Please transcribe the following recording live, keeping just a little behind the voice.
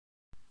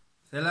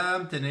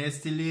Salam,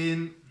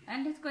 Tenestilin.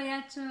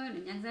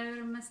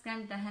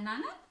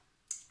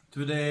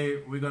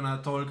 Today we're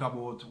gonna talk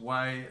about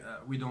why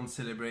we don't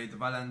celebrate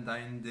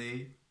Valentine's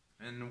Day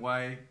and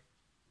why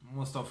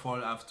most of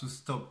all have to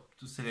stop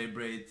to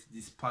celebrate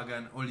these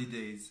pagan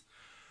holidays.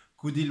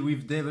 Could deal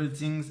with devil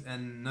things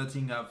and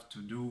nothing have to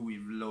do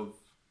with love.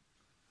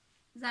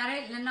 Zare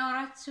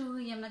ለናውራችሁ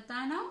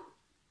የመጣነው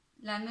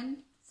ለምን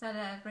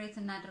celebrate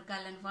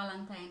እናደርጋለን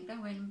Valentine Day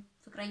ወይም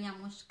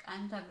ፍቅረኛሞች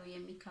ቀን ተብሎ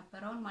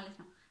የሚከበረው ማለት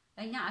ነው።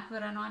 እኛ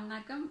አክብረነው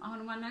አናውቅም፣ አሁን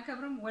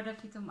አናከብርም፣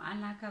 ወደፊትም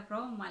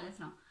አናከብረውም ማለት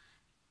ነው።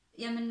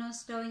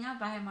 የምንወስደው እኛ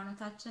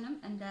በሃይማኖታችንም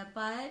እንደ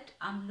ባዕድ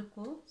አምልኮ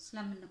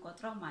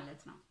ስለምንቆጥረው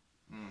ማለት ነው።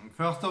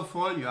 First of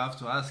all, you have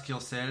to ask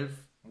yourself,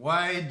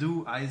 why do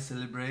I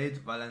celebrate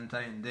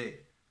Valentine's Day?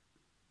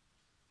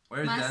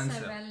 Where is the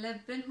answer?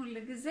 ማሰብ ሁሉ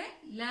ጊዜ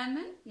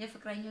ለምን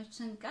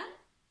የፍቅረኞችን ቀን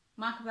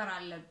ማክበር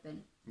አለብን?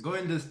 Go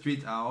in the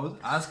street out,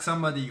 ask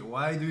somebody,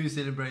 why do you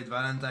celebrate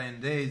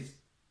Valentine's Day?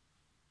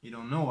 You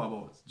don't know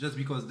about. Just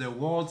because the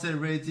world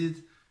celebrates it,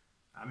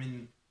 I mean,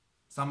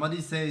 somebody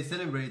say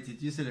celebrate it,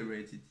 you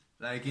celebrate it.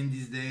 Like in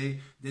this day,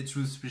 they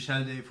choose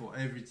special day for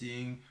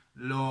everything.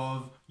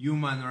 Love,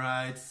 human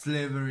rights,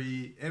 slavery,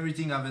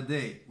 everything have a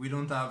day. We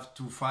don't have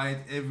to fight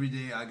every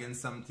day against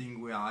something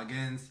we are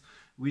against.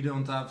 We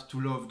don't have to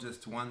love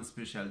just one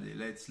special day.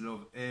 Let's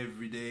love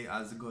every day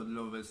as God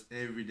loves us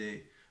every day.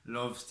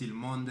 Love still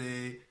Monday,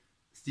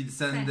 still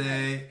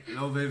Sunday,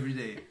 love every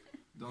day.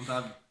 Don't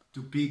have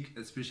to pick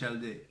a special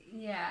day.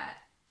 Yeah.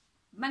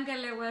 መንገድ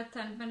ላይ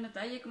ወጥተን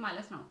ብንጠይቅ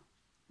ማለት ነው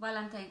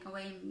ቫለንታይን ቀን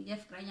ወይም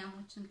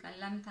የፍቅረኛሞችን ቀን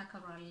ለምን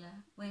ታከብራለህ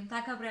ወይም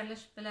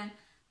ታከብሪያለሽ ብለን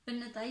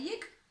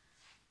ብንጠይቅ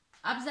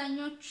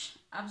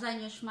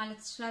አብዛኞች ማለት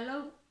ይችላል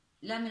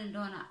ለምን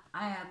እንደሆነ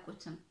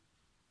አያውቁትም።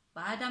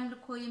 በአዳም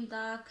ልኮ ይምጣ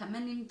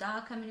ከምን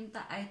ይምጣ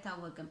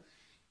አይታወቅም።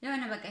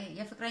 የሆነ በቃ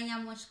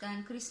የፍቅረኛሞች ቀን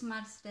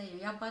ክሪስማስ ዴይ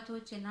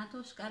የአባቶች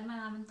የናቶች ቀን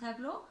ምናምን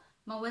ተብሎ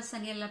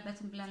መወሰን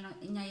የለበትም ብለን ነው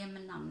እኛ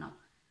የምናምነው።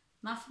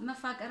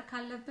 መፋቀር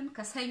ካለብን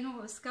ከሰኞ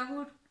እስከ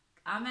እሑድ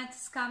አመት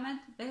እስከ አመት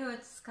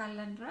በህይወት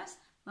እስካለን ድረስ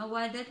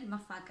መዋደድ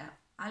መፋቀር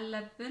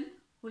አለብን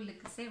ሁሉ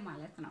ጊዜ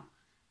ማለት ነው።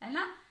 እና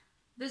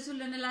ብዙ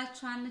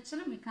ልንላችሁ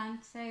አንችልም። we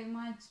can't say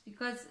much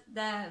because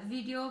the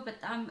video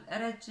በጣም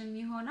ረጅም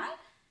ይሆናል።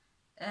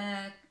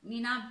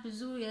 ኒና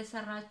ብዙ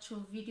የሰራችው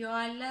ቪዲዮ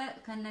አለ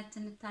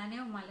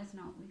ከነትንታኔው ማለት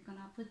ነው። we're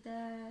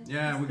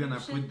gonna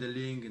put the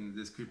link in the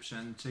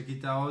description. Check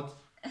it out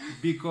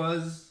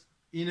because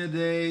in a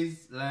days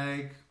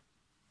like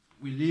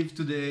we live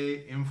today,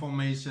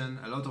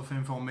 a lot of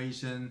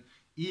information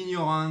in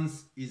your hands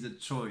is a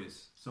choice.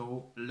 So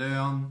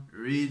learn,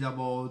 read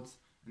about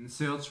and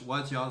search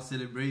what you are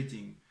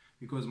celebrating,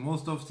 because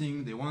most of things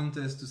they want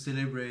us to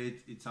celebrate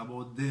it's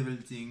about devil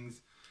things.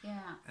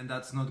 Yeah. And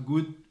that's not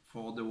good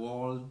for the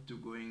world to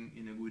going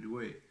in a good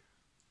way.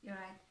 You're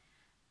right.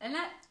 እና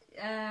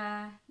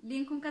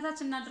ሊንኩን ከታች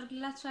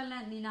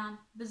እናደርግላችኋለን። ኒና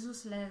ብዙ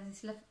ስለ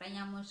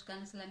ፍቅረኛሞች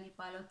ቀን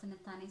ስለሚባለው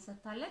ትንታኔ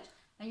ሰጥታለች።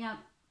 እኛ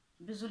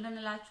ብዙ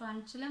ልንላችሁ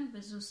አንችልም፣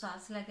 ብዙ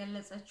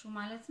ስለገለጸችው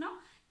ማለት ነው።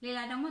 ሌላ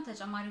ደግሞ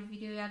ተጨማሪ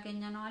ቪዲዮ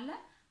ያገኘነው አለ፣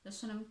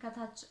 እሱንም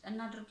ከታች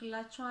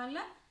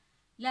እናደርግላችኋለን።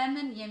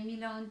 ለምን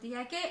የሚለውን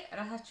ጥያቄ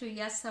ራሳችሁ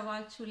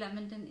ያሰባችሁ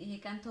ለምንድን ይሄ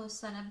ቀን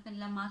ተወሰነብን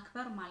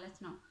ለማክበር ማለት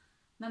ነው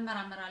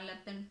መመራመር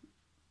አለብን።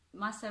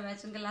 ማሰቢያ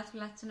ጭንቅላት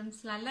ሁላችንም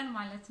ስላለን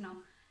ማለት ነው።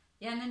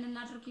 ያንን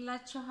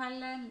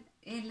እናደርግላችኋለን።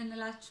 ይሄን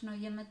ልንላችሁ ነው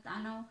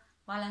የመጣነው።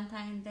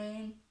 ቫለንታይን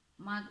ዴይን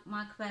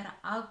ማክበር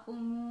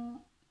አቁሙ።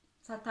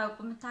 ሳታውቁ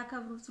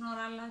የምታከብሩ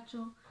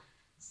ትኖራላችሁ፣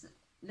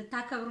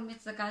 ልታከብሩም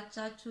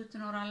የተዘጋጃችሁ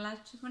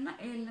ትኖራላችሁ እና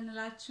ይሄን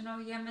ልንላችሁ ነው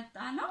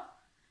የመጣነው።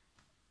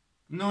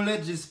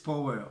 Knowledge is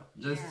power.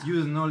 Just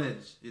use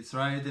knowledge. It's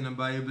right in the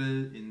Bible,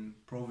 in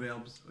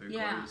Proverbs,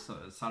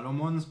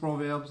 Solomon's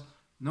Proverbs.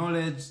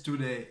 Knowledge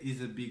today is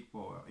a big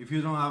power. If you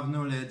don't have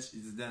knowledge,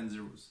 it's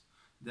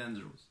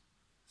dangerous.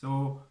 So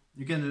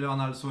you can learn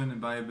also in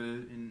the Bible,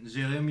 in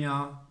Jeremiah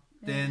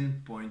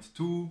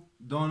 10:2,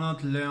 do not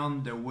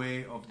learn the way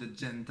of the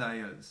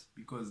Gentiles,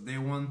 because they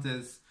want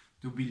us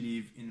to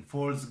believe in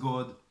false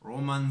god,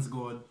 Romans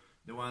god,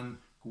 the one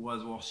who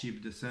was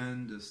worshipped the sun,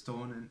 the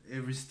stone, and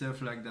every stuff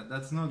like that.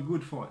 That's not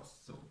good for us.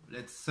 So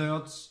let's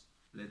search,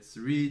 let's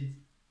read,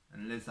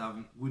 and let's have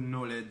good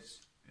knowledge,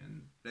 and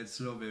let's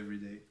love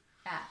every day.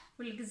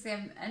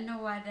 ሁልጊዜም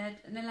እንዋደድ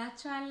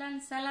እንላችኋለን።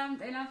 ሰላም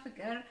ጤና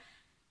ፍቅር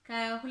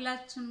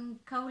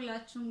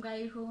ከሁላችሁም ጋር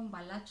ይሁን።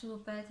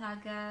 ባላችሁበት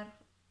ሀገር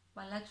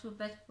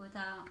ባላችሁበት ቦታ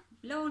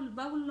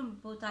በሁሉም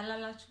ቦታ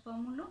ላላችሁ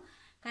በሙሉ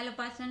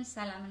ከልባችን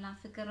ሰላምና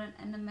ፍቅርን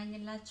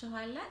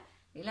እንመኝላችኋለን።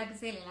 ሌላ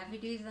ጊዜ ሌላ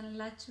ቪዲዮ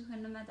ይዘንላችሁ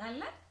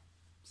እንመጣለን።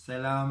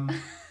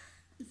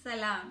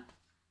 ሰላም